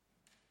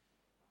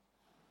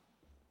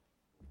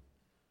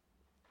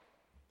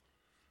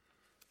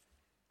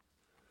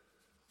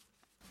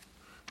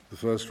The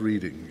first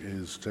reading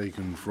is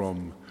taken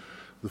from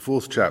the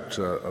 4th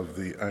chapter of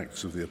the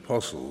Acts of the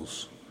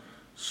Apostles,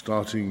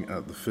 starting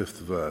at the 5th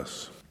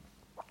verse.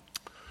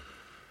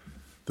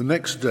 The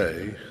next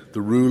day,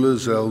 the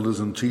rulers, elders,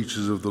 and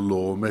teachers of the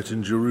law met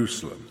in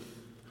Jerusalem.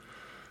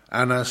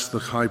 Annas the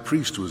high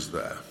priest was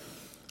there,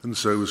 and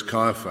so was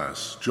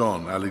Caiaphas,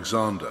 John,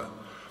 Alexander,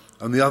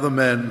 and the other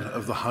men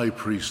of the high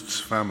priest's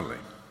family.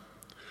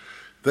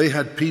 They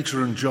had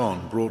Peter and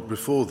John brought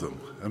before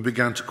them and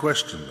began to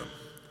question them.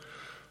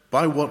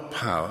 By what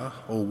power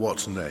or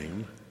what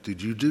name did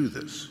you do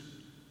this?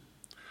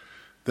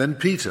 Then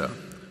Peter,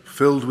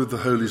 filled with the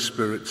Holy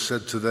Spirit,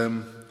 said to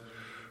them,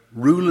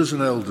 Rulers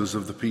and elders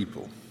of the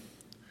people,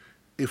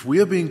 if we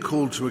are being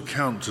called to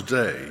account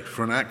today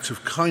for an act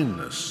of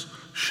kindness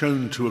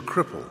shown to a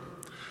cripple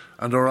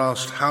and are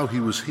asked how he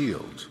was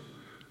healed,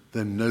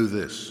 then know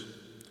this,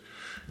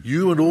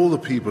 you and all the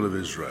people of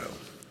Israel,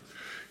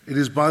 it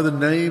is by the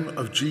name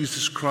of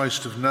Jesus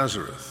Christ of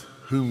Nazareth,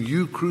 whom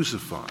you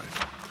crucified,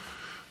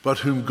 but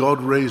whom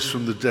God raised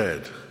from the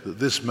dead, that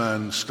this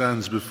man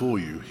stands before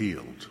you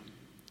healed.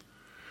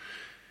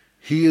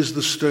 He is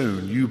the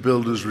stone you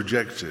builders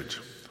rejected,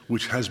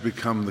 which has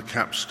become the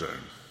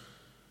capstone.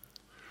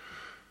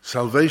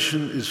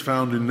 Salvation is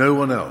found in no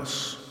one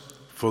else,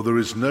 for there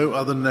is no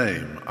other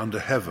name under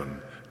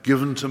heaven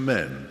given to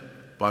men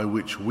by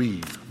which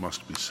we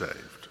must be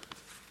saved.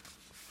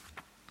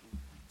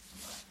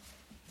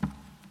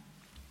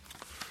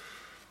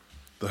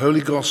 The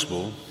Holy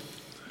Gospel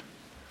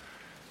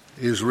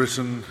is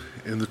written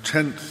in the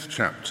 10th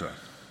chapter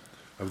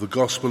of the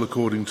Gospel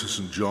according to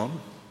St. John,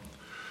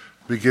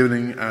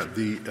 beginning at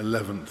the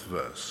 11th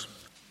verse.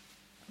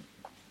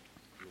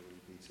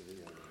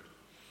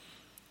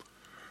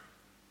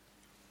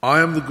 I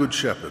am the good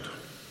shepherd.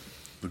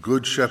 The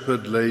good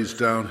shepherd lays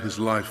down his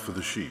life for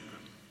the sheep.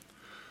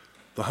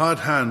 The hired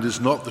hand is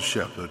not the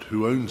shepherd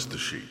who owns the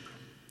sheep.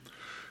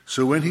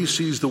 So when he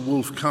sees the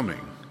wolf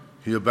coming,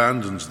 he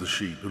abandons the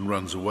sheep and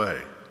runs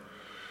away.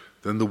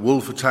 Then the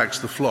wolf attacks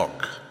the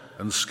flock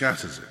and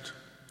scatters it.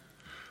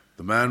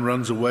 The man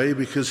runs away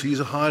because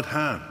he's a hired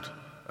hand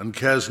and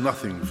cares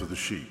nothing for the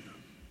sheep.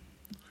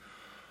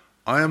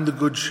 I am the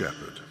good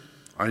shepherd.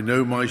 I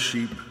know my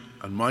sheep,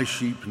 and my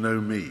sheep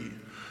know me,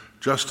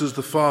 just as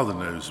the Father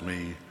knows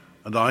me,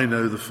 and I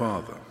know the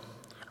Father.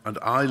 And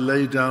I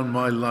lay down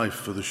my life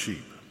for the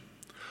sheep.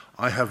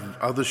 I have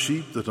other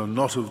sheep that are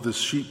not of this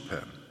sheep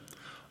pen.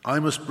 I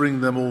must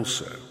bring them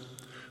also.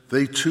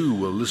 They too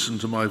will listen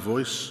to my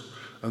voice,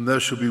 and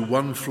there shall be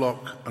one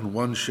flock and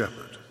one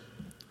shepherd.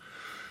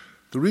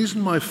 The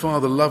reason my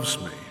Father loves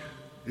me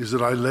is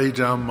that I lay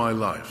down my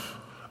life,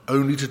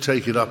 only to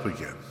take it up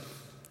again.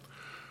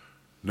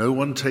 No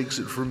one takes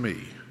it from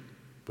me,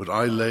 but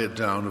I lay it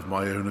down of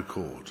my own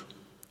accord.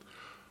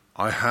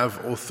 I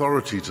have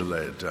authority to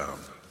lay it down,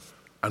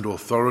 and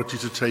authority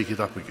to take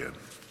it up again.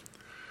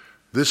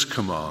 This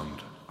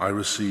command I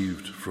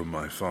received from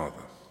my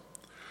Father.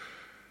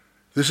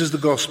 This is the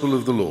gospel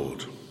of the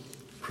Lord.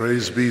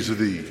 Praise be to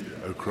thee,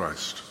 O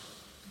Christ.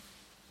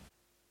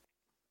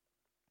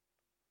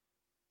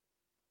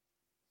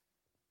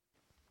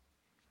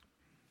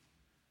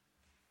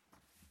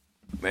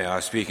 May I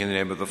speak in the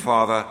name of the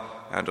Father,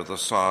 and of the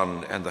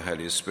Son, and the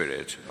Holy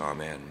Spirit.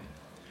 Amen.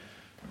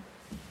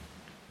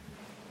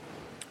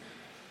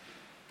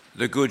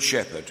 The Good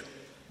Shepherd.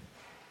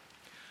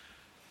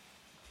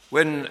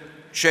 When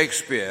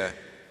Shakespeare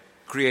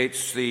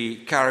creates the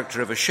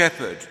character of a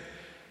shepherd,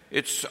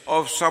 it's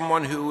of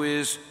someone who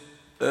is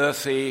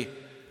earthy,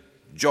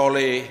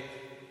 jolly,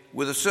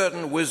 with a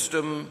certain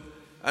wisdom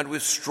and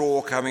with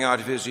straw coming out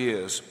of his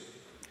ears.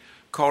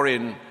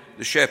 Corin,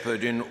 the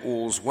shepherd in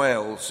All's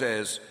Well,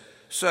 says,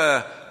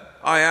 Sir,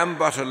 I am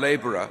but a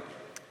labourer.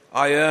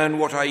 I earn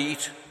what I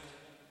eat,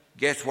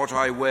 get what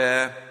I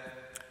wear.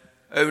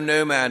 Owe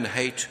no man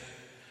hate,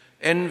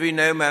 envy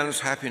no man's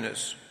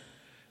happiness,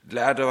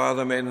 glad of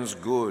other men's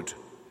good,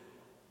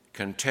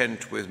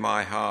 content with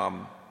my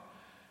harm.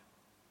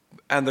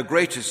 And the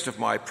greatest of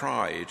my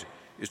pride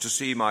is to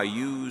see my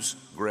ewes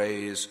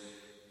graze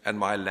and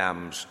my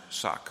lambs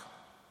suck.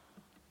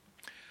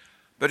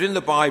 But in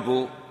the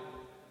Bible,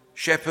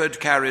 shepherd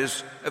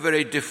carries a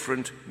very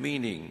different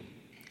meaning.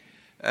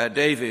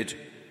 David,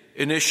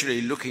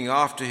 initially looking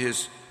after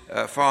his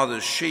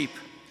father's sheep,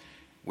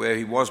 where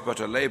he was but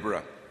a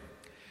labourer,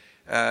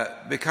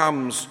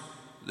 becomes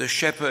the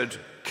shepherd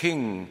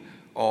king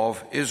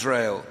of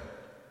Israel.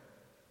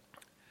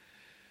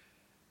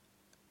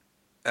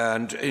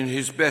 And in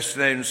his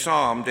best-known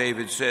psalm,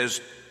 David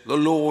says, The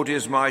Lord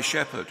is my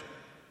shepherd.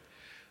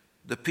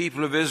 The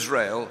people of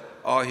Israel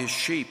are his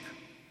sheep,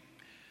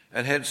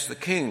 and hence the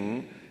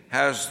king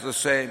has the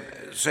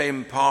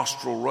same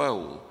pastoral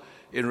role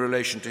in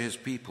relation to his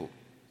people.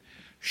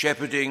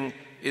 Shepherding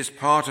is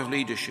part of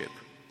leadership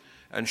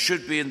and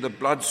should be in the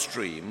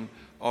bloodstream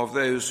of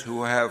those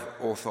who have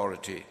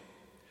authority.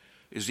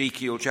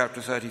 Ezekiel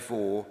chapter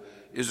 34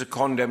 is a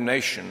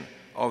condemnation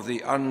of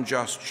the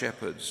unjust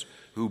shepherds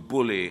who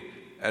bully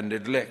and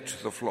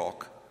neglect the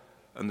flock,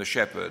 and the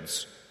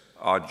shepherds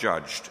are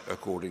judged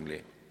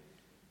accordingly.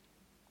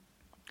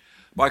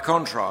 By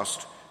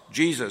contrast,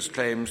 Jesus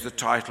claims the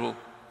title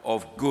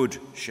of Good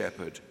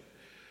Shepherd.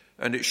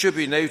 And it should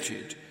be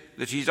noted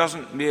that he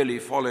doesn't merely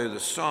follow the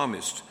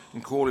psalmist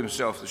and call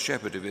himself the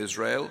shepherd of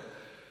Israel,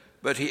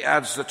 but he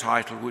adds the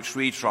title which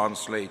we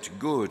translate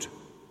good.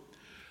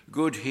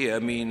 Good here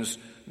means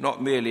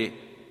not merely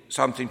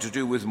something to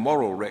do with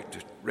moral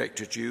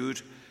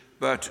rectitude,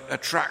 but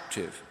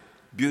attractive,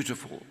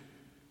 beautiful.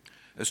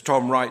 As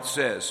Tom Wright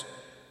says,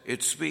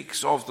 it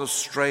speaks of the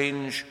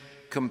strange,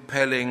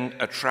 compelling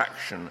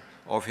attraction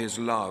of his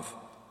love.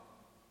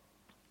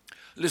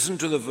 Listen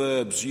to the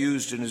verbs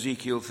used in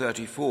Ezekiel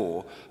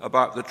 34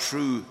 about the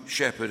true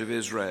shepherd of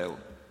Israel.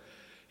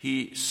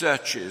 He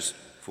searches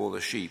for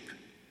the sheep,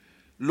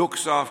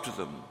 looks after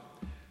them,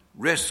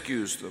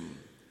 rescues them,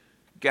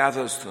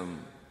 gathers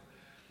them,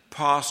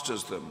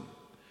 pastors them,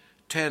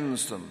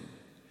 tends them,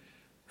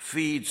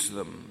 feeds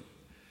them,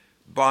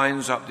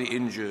 binds up the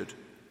injured,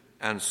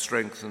 and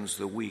strengthens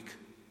the weak.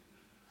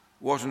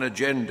 What an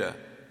agenda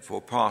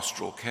for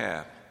pastoral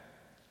care.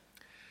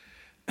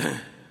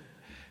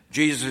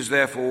 Jesus is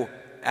therefore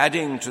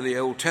adding to the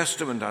Old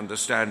Testament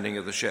understanding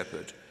of the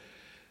shepherd,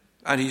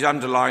 and he's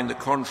underlined the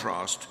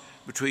contrast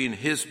between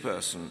his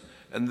person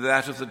and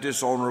that of the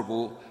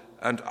dishonorable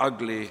and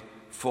ugly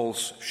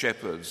false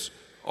shepherds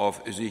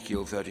of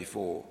Ezekiel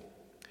 34.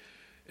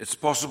 It's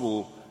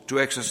possible to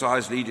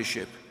exercise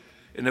leadership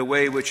in a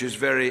way which is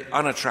very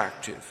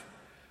unattractive,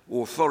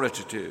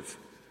 authoritative,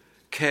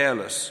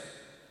 careless,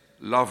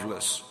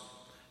 loveless,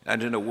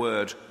 and in a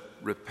word,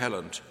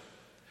 repellent.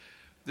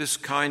 This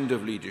kind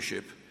of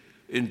leadership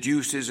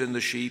induces in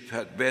the sheep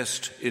at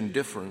best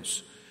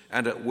indifference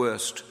and at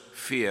worst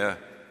fear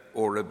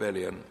or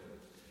rebellion.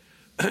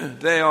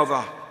 They are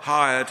the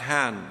hired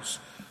hands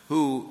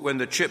who, when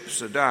the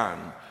chips are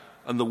down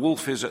and the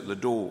wolf is at the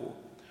door,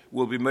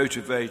 will be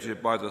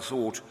motivated by the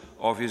thought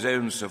of his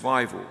own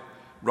survival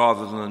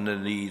rather than the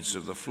needs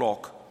of the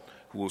flock,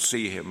 who will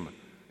see him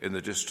in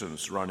the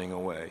distance running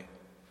away.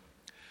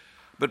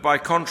 But by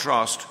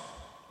contrast,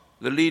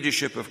 the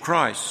leadership of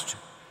Christ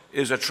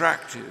is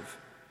attractive.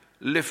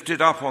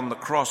 Lifted up on the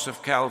cross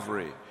of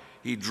Calvary,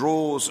 he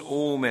draws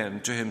all men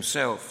to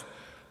himself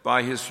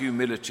by his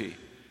humility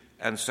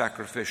and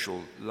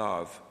sacrificial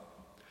love.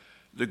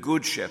 The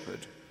Good Shepherd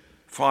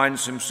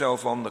finds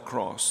himself on the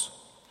cross,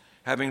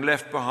 having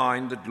left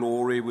behind the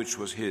glory which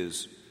was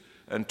his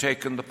and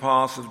taken the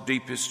path of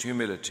deepest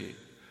humility,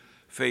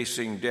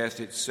 facing death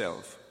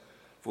itself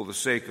for the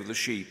sake of the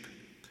sheep,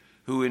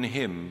 who in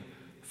him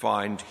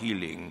find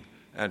healing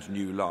and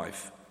new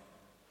life.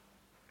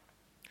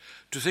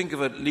 To think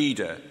of a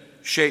leader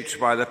shaped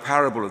by the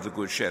parable of the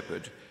Good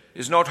Shepherd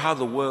is not how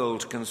the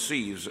world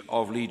conceives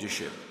of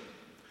leadership.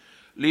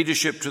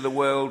 Leadership to the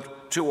world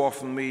too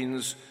often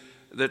means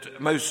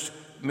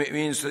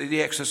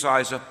the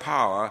exercise of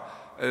power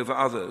over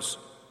others.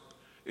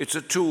 It's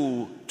a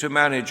tool to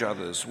manage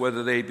others,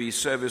 whether they be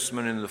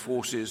servicemen in the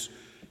forces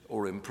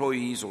or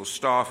employees or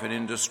staff in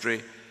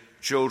industry,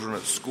 children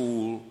at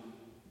school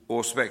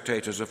or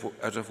spectators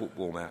at a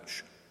football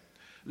match.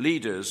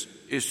 Leaders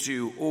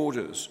issue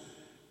orders,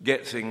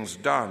 get things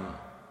done.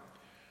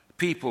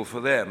 People, for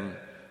them,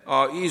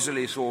 are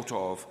easily thought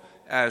of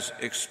as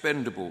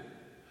expendable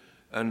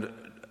and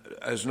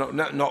as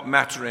not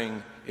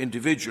mattering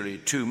individually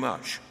too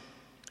much.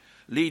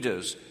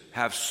 Leaders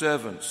have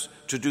servants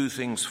to do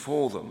things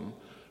for them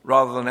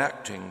rather than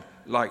acting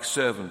like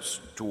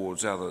servants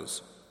towards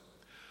others.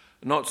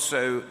 Not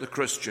so the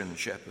Christian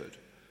shepherd.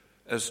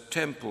 As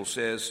Temple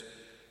says,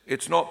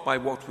 it's not by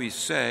what we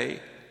say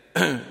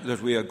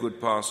that we are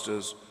good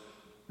pastors,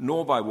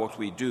 nor by what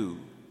we do,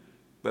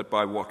 but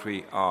by what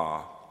we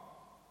are.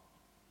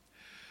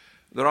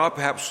 There are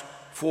perhaps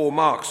 4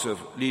 marks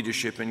of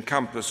leadership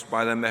encompassed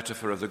by the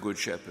metaphor of the Good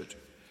Shepherd.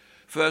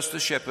 First, the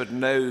shepherd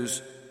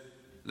knows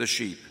the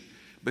sheep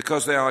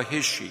because they are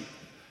his sheep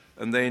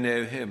and they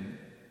know him.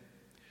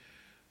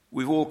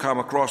 We've all come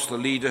across the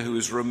leader who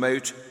is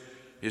remote.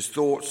 His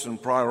thoughts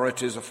and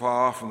priorities are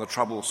far from the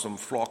troublesome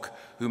flock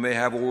who may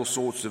have all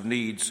sorts of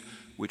needs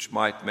which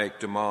might make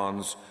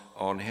demands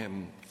on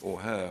him or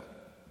her.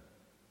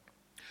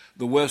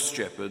 The worst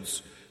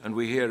shepherds, and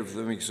we hear of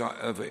them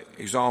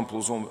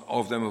examples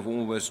of them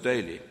almost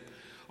daily,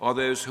 are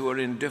those who are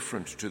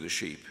indifferent to the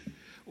sheep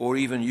or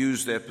even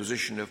use their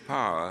position of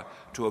power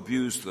to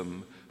abuse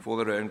them for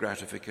their own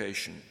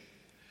gratification.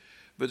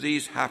 But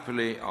these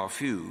happily are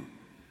few,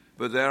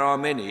 but there are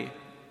many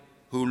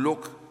who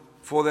look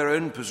for their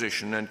own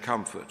position and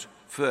comfort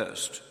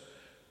first.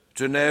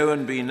 To know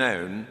and be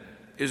known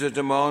is a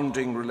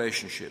demanding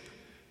relationship,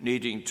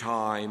 needing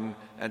time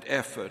and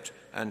effort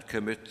and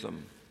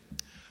commitment.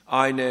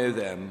 I know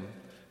them,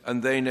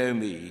 and they know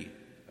me,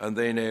 and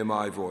they know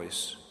my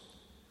voice.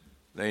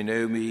 They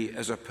know me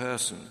as a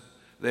person.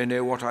 They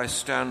know what I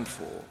stand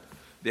for.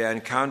 They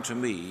encounter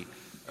me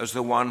as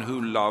the one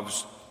who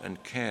loves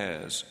and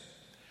cares.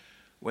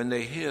 When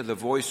they hear the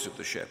voice of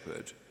the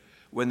shepherd,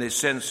 when they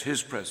sense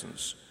his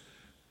presence,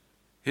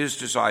 his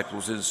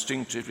disciples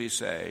instinctively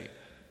say,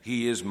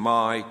 "He is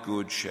my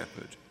good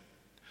shepherd."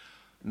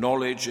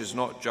 Knowledge is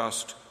not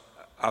just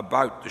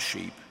about the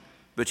sheep,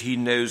 but he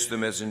knows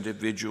them as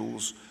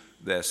individuals,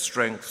 their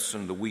strengths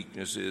and the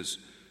weaknesses,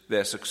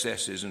 their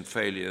successes and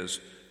failures,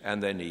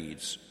 and their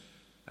needs.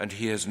 And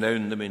he has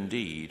known them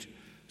indeed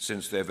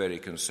since their very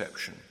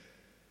conception.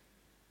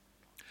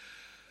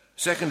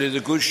 Secondly, the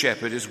Good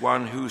Shepherd is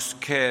one who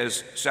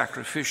cares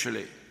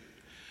sacrificially.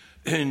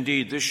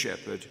 Indeed, this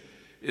shepherd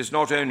is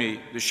not only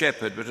the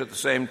shepherd, but at the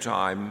same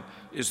time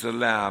is the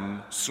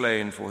lamb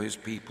slain for his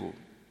people.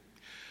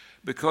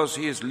 Because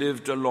he has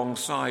lived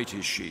alongside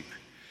his sheep,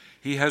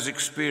 he has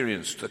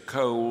experienced the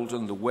cold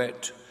and the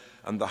wet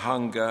and the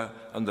hunger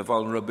and the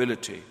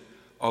vulnerability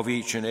of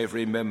each and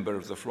every member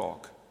of the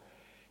flock.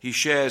 He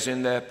shares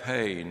in their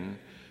pain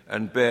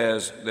and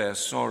bears their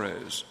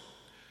sorrows.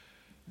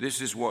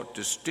 This is what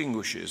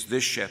distinguishes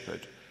this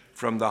shepherd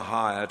from the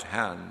hired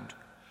hand.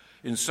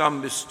 In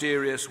some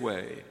mysterious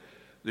way,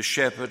 the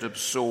shepherd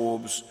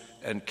absorbs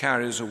and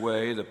carries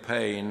away the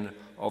pain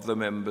of the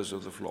members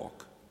of the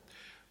flock.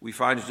 We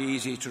find it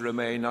easy to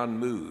remain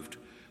unmoved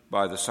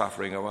by the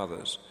suffering of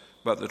others,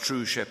 but the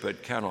true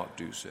shepherd cannot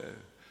do so.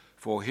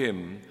 For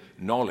him,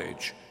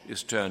 knowledge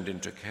is turned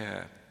into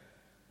care.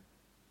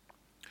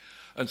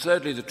 And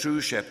thirdly, the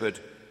true shepherd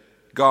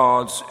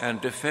guards and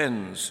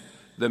defends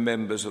the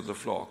members of the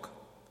flock.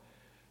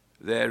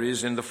 There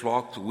is in the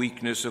flock the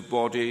weakness of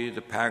body,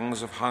 the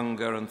pangs of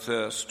hunger and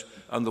thirst,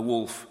 and the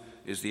wolf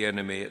is the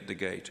enemy at the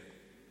gate.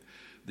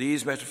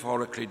 These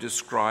metaphorically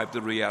describe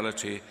the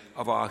reality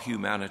of our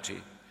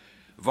humanity.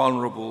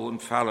 Vulnerable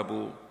and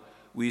fallible,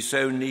 we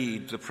so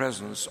need the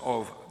presence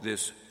of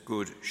this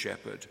good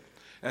shepherd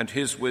and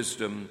his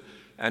wisdom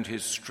and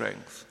his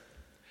strength.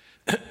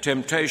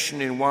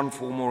 Temptation in one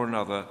form or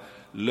another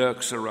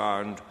lurks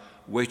around,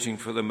 waiting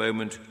for the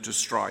moment to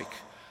strike,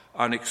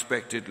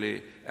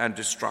 unexpectedly and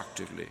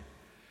destructively.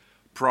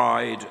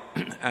 Pride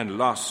and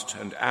lust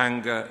and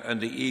anger and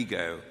the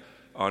ego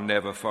are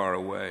never far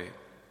away.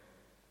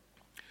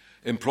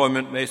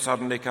 Employment may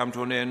suddenly come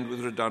to an end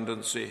with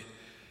redundancy.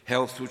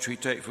 Health, which we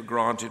take for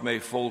granted, may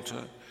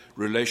falter.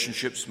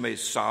 Relationships may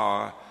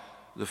sour.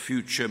 The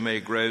future may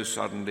grow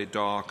suddenly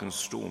dark and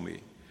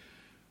stormy.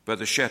 But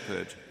the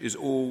shepherd is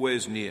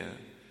always near.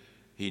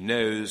 He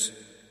knows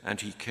and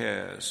he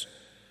cares,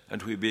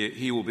 and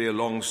he will be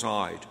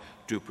alongside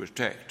to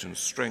protect and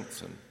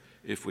strengthen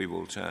if we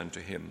will turn to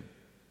him.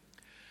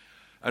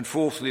 And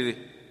fourthly,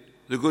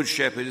 the Good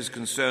Shepherd is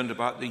concerned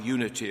about the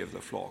unity of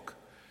the flock.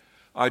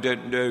 I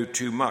don't know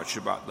too much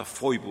about the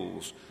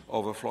foibles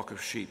of a flock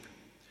of sheep,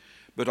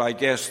 but I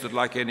guess that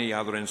like any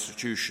other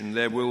institution,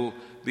 there will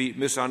be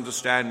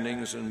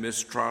misunderstandings and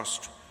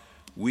mistrust,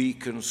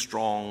 weak and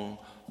strong,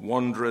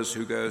 wanderers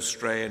who go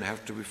astray and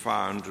have to be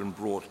found and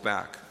brought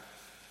back,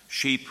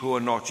 sheep who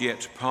are not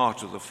yet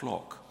part of the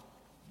flock.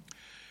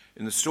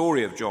 In the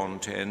story of John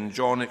 10,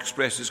 John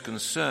expresses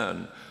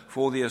concern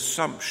for the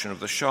assumption of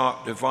the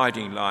sharp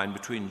dividing line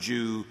between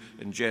Jew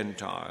and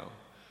Gentile.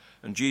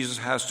 And Jesus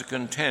has to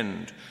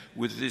contend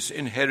with this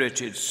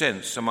inherited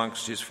sense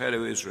amongst his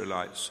fellow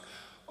Israelites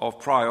of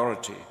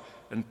priority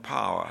and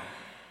power.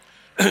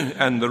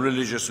 And the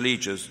religious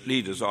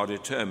leaders are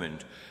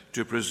determined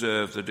to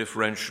preserve the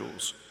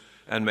differentials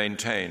and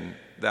maintain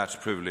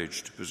that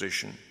privileged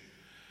position.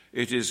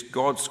 It is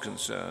God's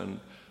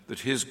concern that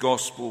his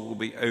gospel will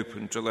be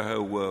open to the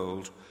whole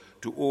world,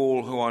 to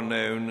all who are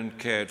known and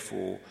cared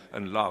for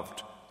and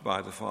loved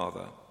by the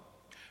Father.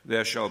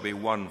 There shall be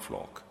one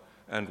flock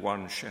and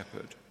one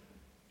shepherd.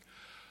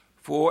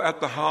 For at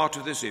the heart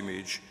of this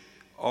image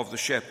of the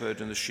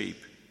shepherd and the sheep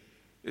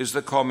is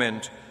the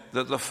comment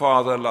that the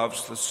Father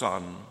loves the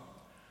Son,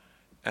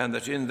 and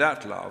that in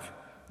that love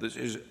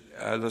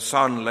the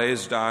Son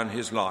lays down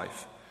his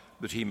life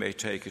that he may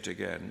take it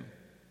again.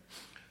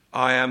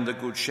 I am the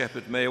good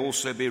shepherd may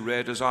also be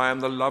read as I am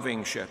the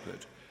loving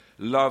shepherd.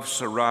 Love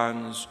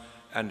surrounds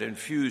and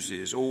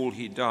infuses all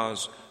he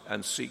does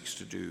and seeks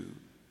to do.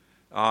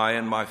 I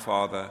and my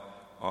Father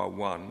are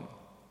one.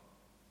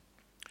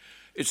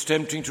 It's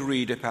tempting to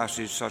read a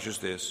passage such as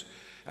this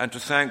and to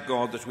thank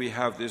God that we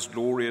have this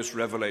glorious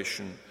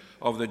revelation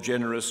of the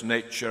generous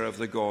nature of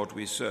the God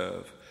we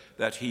serve,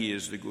 that he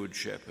is the good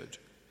shepherd.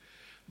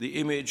 The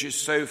image is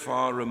so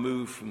far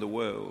removed from the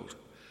world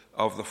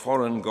of the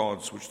foreign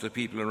gods which the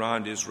people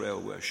around Israel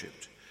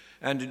worshipped,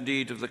 and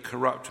indeed of the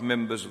corrupt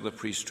members of the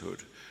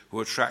priesthood who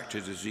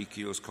attracted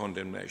Ezekiel's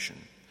condemnation.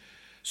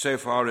 So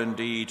far,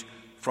 indeed,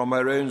 from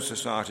our own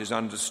society's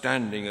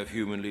understanding of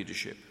human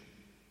leadership.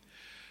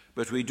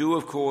 But we do,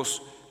 of course,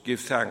 give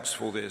thanks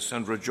for this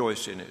and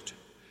rejoice in it.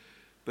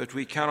 But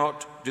we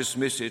cannot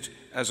dismiss it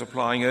as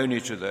applying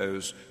only to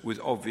those with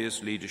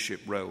obvious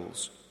leadership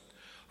roles.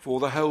 For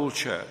the whole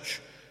church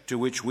to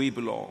which we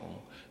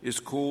belong is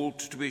called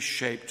to be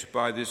shaped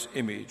by this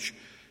image,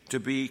 to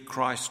be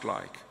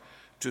Christ-like,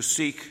 to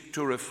seek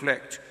to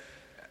reflect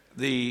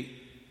the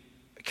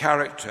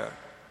character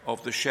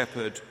of the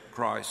shepherd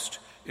Christ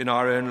in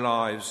our own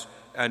lives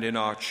and in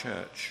our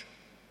church.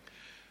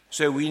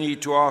 So we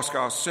need to ask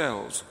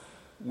ourselves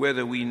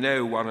whether we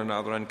know one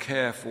another and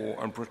care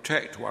for and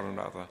protect one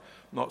another,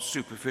 not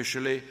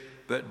superficially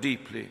but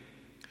deeply,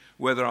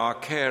 whether our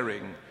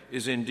caring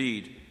is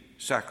indeed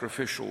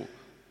sacrificial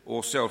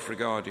or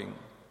self-regarding,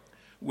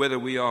 whether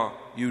we are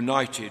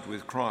united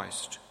with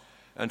Christ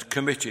and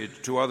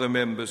committed to other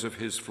members of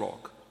his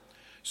flock,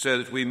 so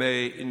that we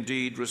may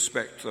indeed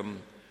respect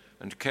them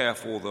and care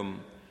for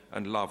them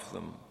and love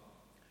them.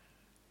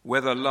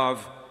 Whether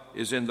love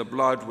is in the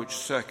blood which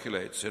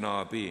circulates in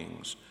our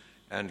beings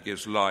and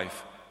gives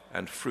life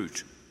and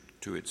fruit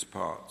to its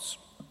parts.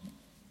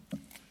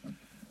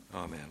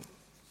 Amen.